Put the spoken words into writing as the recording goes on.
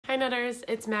Hi Nutters,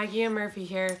 it's Maggie and Murphy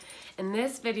here. In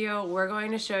this video, we're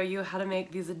going to show you how to make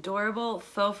these adorable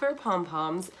faux fur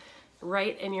pom-poms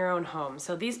right in your own home.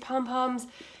 So these pom-poms,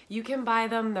 you can buy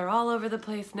them, they're all over the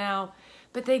place now,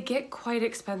 but they get quite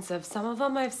expensive. Some of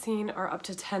them I've seen are up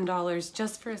to $10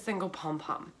 just for a single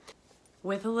pom-pom.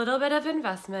 With a little bit of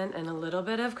investment and a little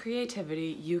bit of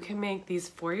creativity, you can make these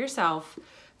for yourself,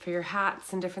 for your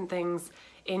hats and different things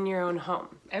in your own home.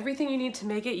 Everything you need to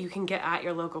make it, you can get at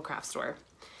your local craft store.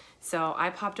 So I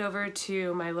popped over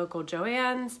to my local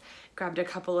Joann's, grabbed a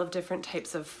couple of different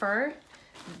types of fur.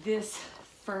 This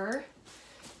fur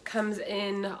comes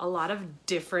in a lot of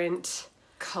different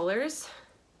colors,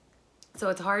 so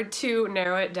it's hard to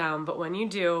narrow it down, but when you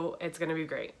do, it's gonna be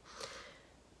great.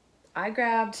 I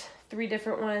grabbed 3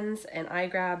 different ones and I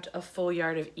grabbed a full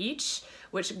yard of each,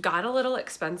 which got a little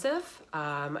expensive.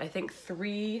 I think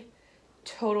 3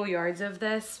 total yards of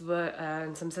this, but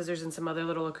and some scissors and some other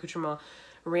little accoutrements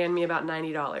ran me about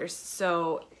 $90.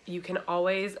 So you can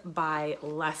always buy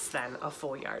less than a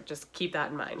full yard. Just keep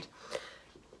that in mind.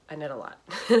 I knit a lot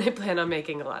and I plan on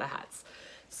making a lot of hats.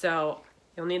 So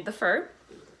you'll need the fur.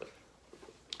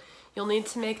 You'll need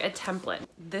to make a template.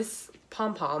 This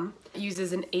pom-pom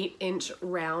uses an 8-inch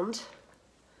round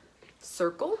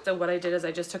circle. So what I did is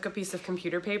I just took a piece of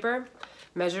computer paper,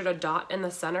 measured a dot in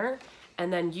the center,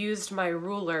 and then used my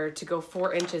ruler to go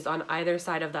 4 inches on either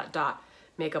side of that dot.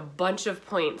 Make a bunch of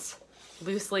points,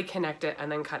 loosely connect it,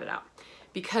 and then cut it out.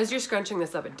 Because you're scrunching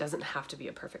this up, it doesn't have to be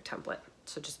a perfect template,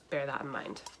 so just bear that in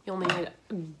mind. You'll need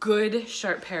a good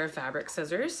sharp pair of fabric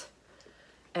scissors,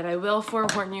 and I will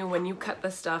forewarn you, when you cut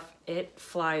this stuff, it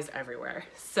flies everywhere.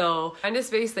 So find a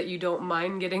space that you don't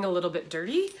mind getting a little bit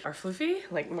dirty or floofy.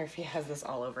 Like Murphy has this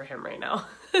all over him right now,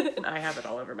 and I have it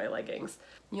all over my leggings.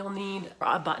 You'll need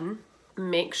a button.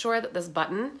 Make sure that this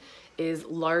button is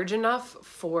large enough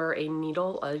for a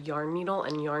needle, a yarn needle,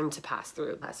 and yarn to pass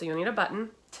through. So you'll need a button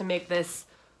to make this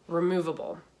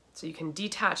removable. So you can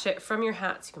detach it from your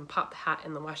hat, so you can pop the hat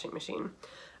in the washing machine,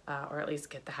 or at least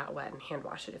get the hat wet and hand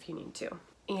wash it if you need to.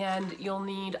 And you'll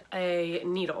need a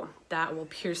needle that will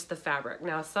pierce the fabric.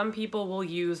 Now, some people will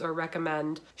use or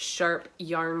recommend sharp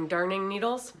yarn darning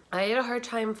needles. I had a hard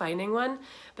time finding one,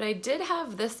 but I did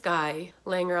have this guy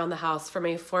laying around the house from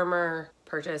a former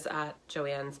purchase at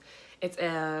Joann's. It's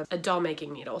a doll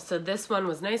making needle. So this one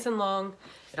was nice and long.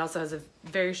 It also has a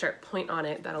very sharp point on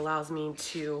it that allows me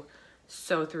to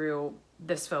sew through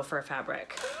this faux fur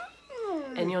fabric.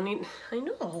 And you'll need,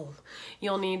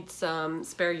 you'll need some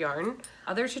spare yarn.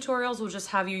 Other tutorials will just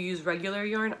have you use regular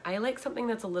yarn. I like something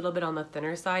that's a little bit on the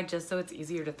thinner side just so it's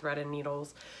easier to thread in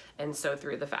needles and sew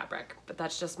through the fabric, but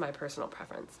that's just my personal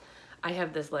preference. I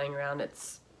have this laying around.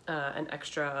 It's an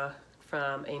extra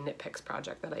from a Knit Picks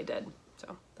project that I did,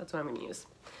 so that's what I'm gonna use.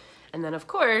 And then of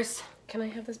course, can I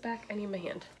have this back? I need my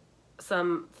hand.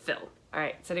 Some fill. All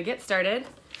right, so to get started,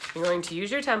 you're going to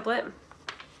use your template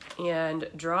and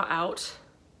draw out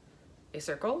a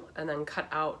circle and then cut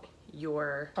out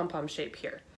your pom-pom shape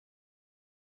here.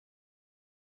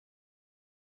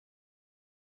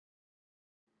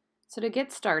 So to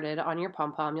get started on your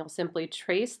pom-pom, you'll simply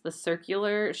trace the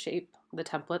circular shape, the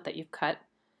template that you've cut,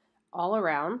 all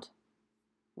around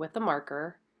with a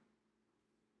marker.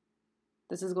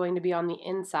 This is going to be on the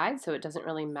inside, so it doesn't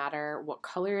really matter what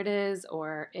color it is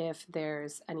or if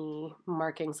there's any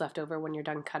markings left over when you're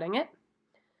done cutting it.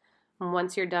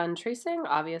 Once you're done tracing,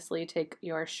 obviously take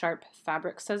your sharp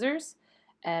fabric scissors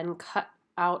and cut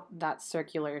out that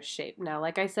circular shape. Now,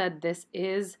 like I said, this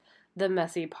is the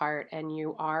messy part, and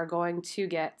you are going to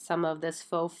get some of this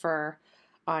faux fur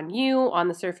on you, on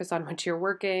the surface on which you're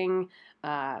working.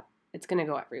 It's gonna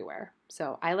go everywhere.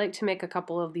 So I like to make a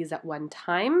couple of these at one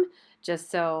time, just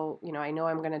so, you know, I know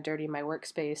I'm gonna dirty my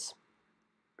workspace.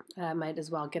 I might as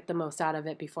well get the most out of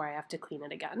it before I have to clean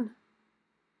it again.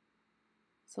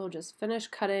 So we'll just finish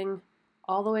cutting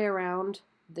all the way around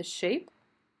the shape,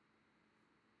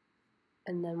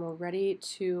 and then we're ready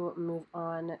to move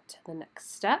on to the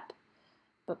next step.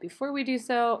 But before we do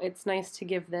so, it's nice to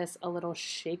give this a little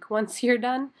shake once you're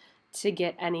done to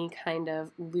get any kind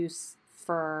of loose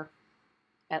fur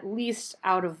at least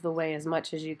out of the way as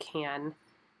much as you can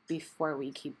before we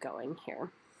keep going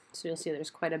here. So you'll see there's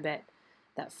quite a bit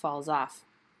that falls off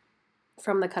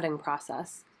from the cutting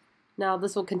process. Now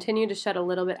this will continue to shed a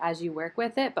little bit as you work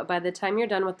with it, but by the time you're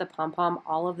done with the pom-pom,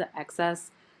 all of the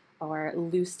excess or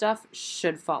loose stuff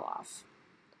should fall off.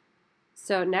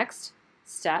 So next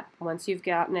step, once you've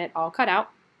gotten it all cut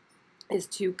out, is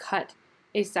to cut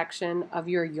a section of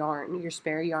your yarn, your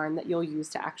spare yarn that you'll use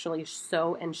to actually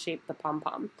sew and shape the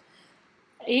pom-pom.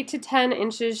 8 to 10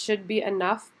 inches should be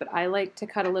enough, but I like to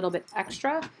cut a little bit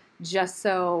extra just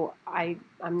so I'm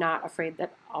not afraid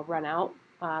that I'll run out.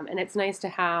 And it's nice to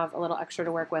have a little extra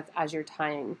to work with as you're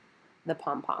tying the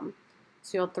pom-pom.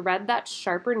 So you'll thread that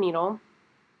sharper needle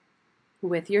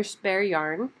with your spare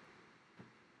yarn.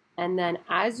 And then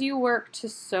as you work to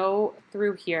sew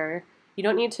through here, you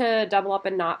don't need to double up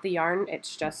and knot the yarn.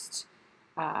 It's just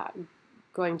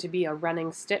going to be a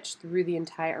running stitch through the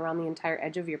around the entire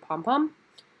edge of your pom-pom.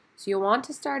 So you'll want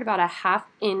to start about a 1/2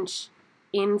 inch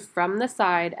in from the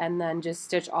side and then just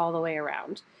stitch all the way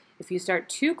around. If you start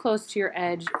too close to your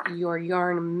edge, your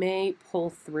yarn may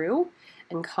pull through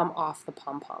and come off the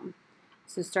pom-pom.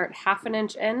 So start 1/2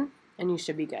 inch in and you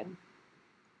should be good.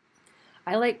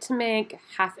 I like to make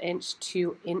 1/2 inch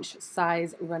to inch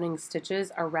size running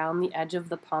stitches around the edge of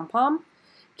the pom-pom,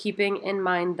 keeping in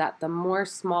mind that the more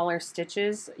smaller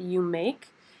stitches you make,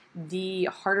 the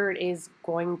harder it is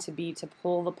going to be to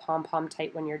pull the pom-pom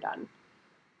tight when you're done.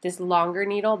 This longer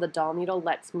needle, the doll needle,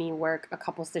 lets me work a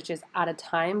couple stitches at a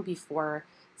time before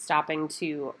stopping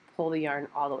to pull the yarn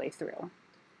all the way through.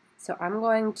 So I'm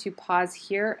going to pause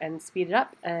here and speed it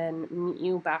up and meet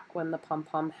you back when the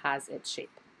pom-pom has its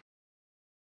shape.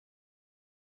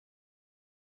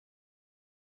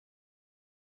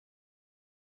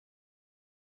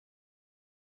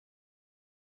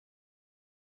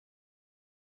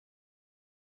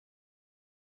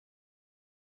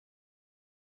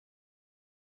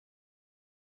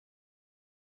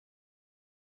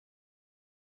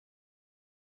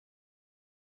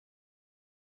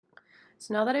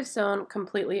 So now that I've sewn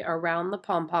completely around the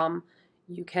pom-pom,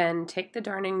 you can take the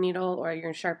darning needle or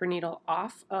your sharper needle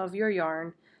off of your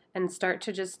yarn and start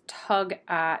to just tug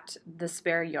at the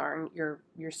spare yarn, your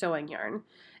sewing yarn.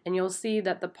 And you'll see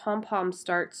that the pom-pom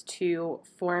starts to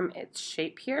form its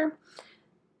shape here.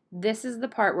 This is the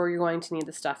part where you're going to need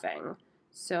the stuffing.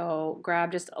 So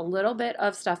grab just a little bit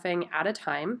of stuffing at a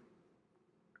time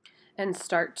and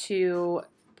start to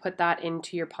put that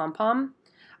into your pom-pom.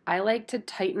 I like to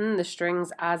tighten the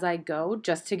strings as I go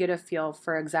just to get a feel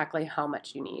for exactly how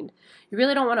much you need. You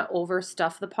really don't want to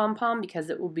overstuff the pom-pom because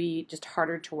it will be just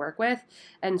harder to work with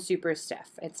and super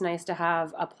stiff. It's nice to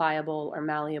have a pliable or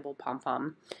malleable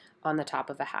pom-pom on the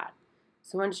top of a hat.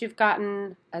 So once you've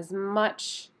gotten as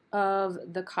much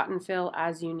of the cotton fill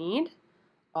as you need,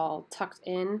 all tucked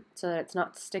in so that it's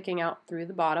not sticking out through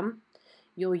the bottom,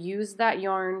 you'll use that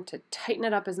yarn to tighten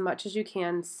it up as much as you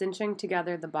can, cinching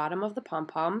together the bottom of the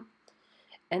pom-pom,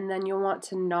 and then you'll want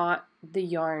to knot the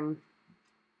yarn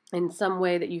in some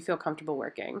way that you feel comfortable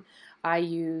working. I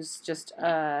use just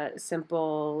a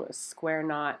simple square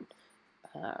knot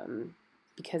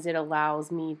because it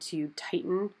allows me to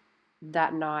tighten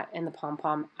that knot in the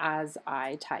pom-pom as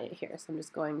I tie it here. So I'm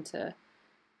just going to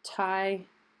tie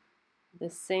the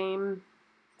same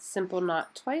simple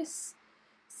knot twice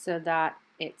so that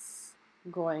it's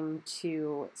going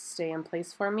to stay in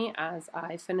place for me as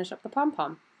I finish up the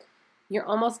pom-pom. You're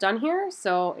almost done here,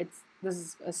 so this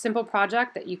is a simple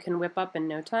project that you can whip up in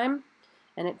no time,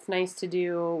 and it's nice to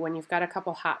do when you've got a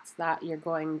couple hats that you're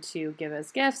going to give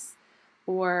as gifts,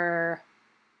 or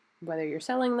whether you're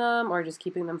selling them or just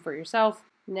keeping them for yourself.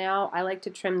 Now I like to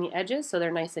trim the edges so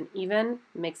they're nice and even.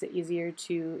 It makes it easier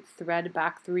to thread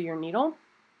back through your needle.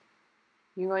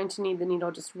 You're going to need the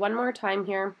needle just one more time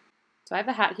here. So I have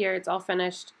a hat here, it's all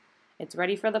finished. It's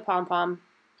ready for the pom-pom.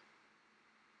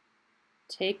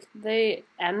 Take the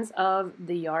ends of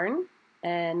the yarn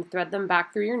and thread them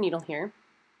back through your needle here.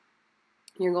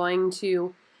 You're going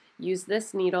to use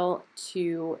this needle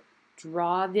to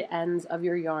draw the ends of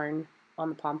your yarn on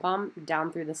the pom-pom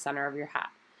down through the center of your hat.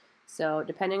 So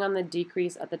depending on the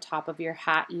decrease at the top of your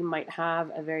hat, you might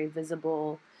have a very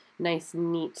visible, nice,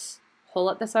 neat hole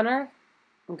at the center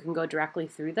and can go directly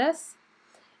through this.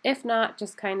 If not,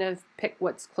 just kind of pick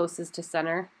what's closest to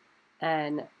center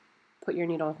and put your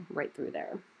needle right through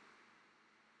there.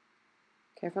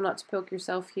 Careful not to poke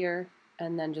yourself here,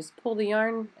 and then just pull the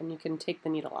yarn and you can take the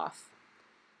needle off.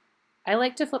 I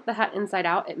like to flip the hat inside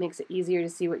out. It makes it easier to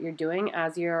see what you're doing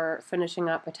as you're finishing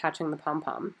up attaching the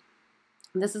pom-pom.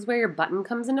 This is where your button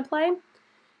comes into play.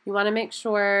 You want to make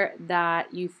sure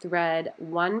that you thread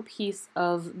one piece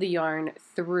of the yarn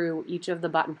through each of the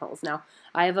buttonholes. Now,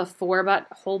 I have a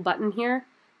 4-hole button here,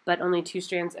 but only 2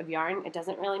 strands of yarn. It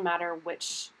doesn't really matter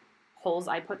which holes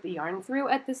I put the yarn through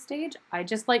at this stage. I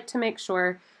just like to make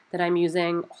sure that I'm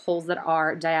using holes that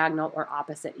are diagonal or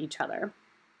opposite each other.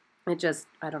 It just,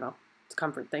 I don't know, it's a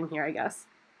comfort thing here, I guess.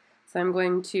 So I'm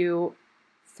going to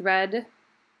thread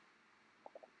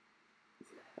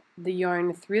the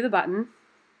yarn through the button,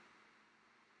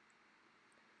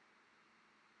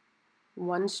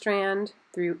 one strand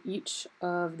through each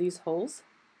of these holes,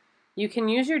 You can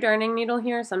use your darning needle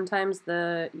here. Sometimes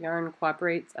the yarn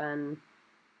cooperates and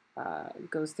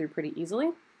goes through pretty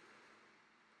easily.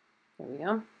 There we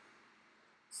go.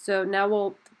 So now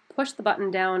we'll push the button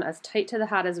down as tight to the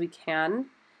hat as we can.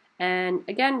 And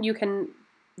again, you can,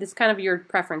 this is kind of your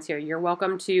preference here. You're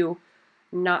welcome to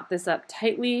knot this up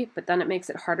tightly, but then it makes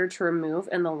it harder to remove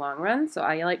in the long run. So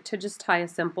I like to just tie a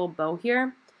simple bow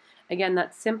here. Again,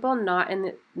 that simple knot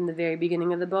in the very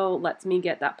beginning of the bow lets me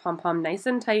get that pom-pom nice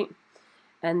and tight,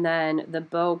 and then the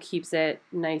bow keeps it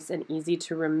nice and easy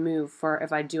to remove for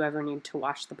if I do ever need to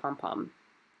wash the pom-pom.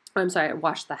 I'm sorry,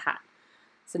 wash the hat.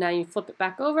 So now you flip it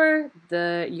back over,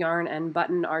 the yarn and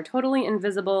button are totally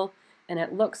invisible, and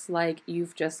it looks like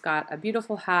you've just got a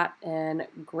beautiful hat and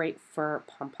great fur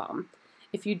pom-pom.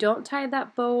 If you don't tie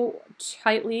that bow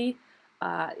tightly,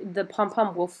 the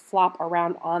pom-pom will flop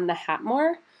around on the hat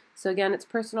more. So again, it's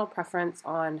personal preference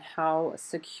on how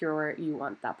secure you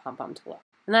want that pom-pom to look.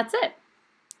 And that's it.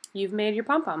 You've made your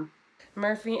pom-pom.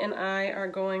 Murphy and I are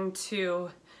going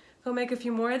to go make a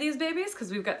few more of these babies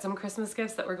because we've got some Christmas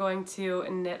gifts that we're going to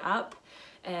knit up.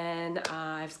 And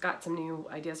I've got some new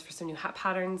ideas for some new hat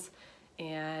patterns.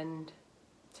 And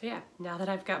so yeah, now that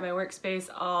I've got my workspace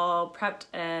all prepped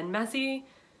and messy,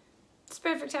 it's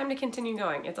perfect time to continue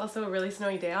going. It's also a really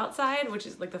snowy day outside, which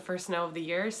is like the first snow of the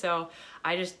year, so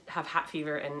I just have hat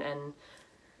fever and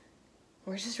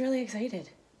we're just really excited.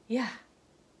 Yeah,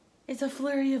 it's a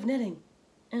flurry of knitting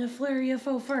and a flurry of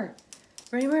faux fur.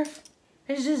 Right, Murph?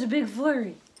 It's just a big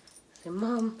flurry. Say,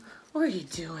 Mom, what are you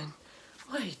doing?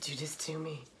 Why do you do this to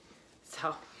me?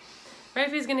 So,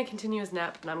 Murphy's gonna continue his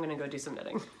nap and I'm gonna go do some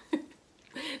knitting.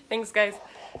 Thanks, guys.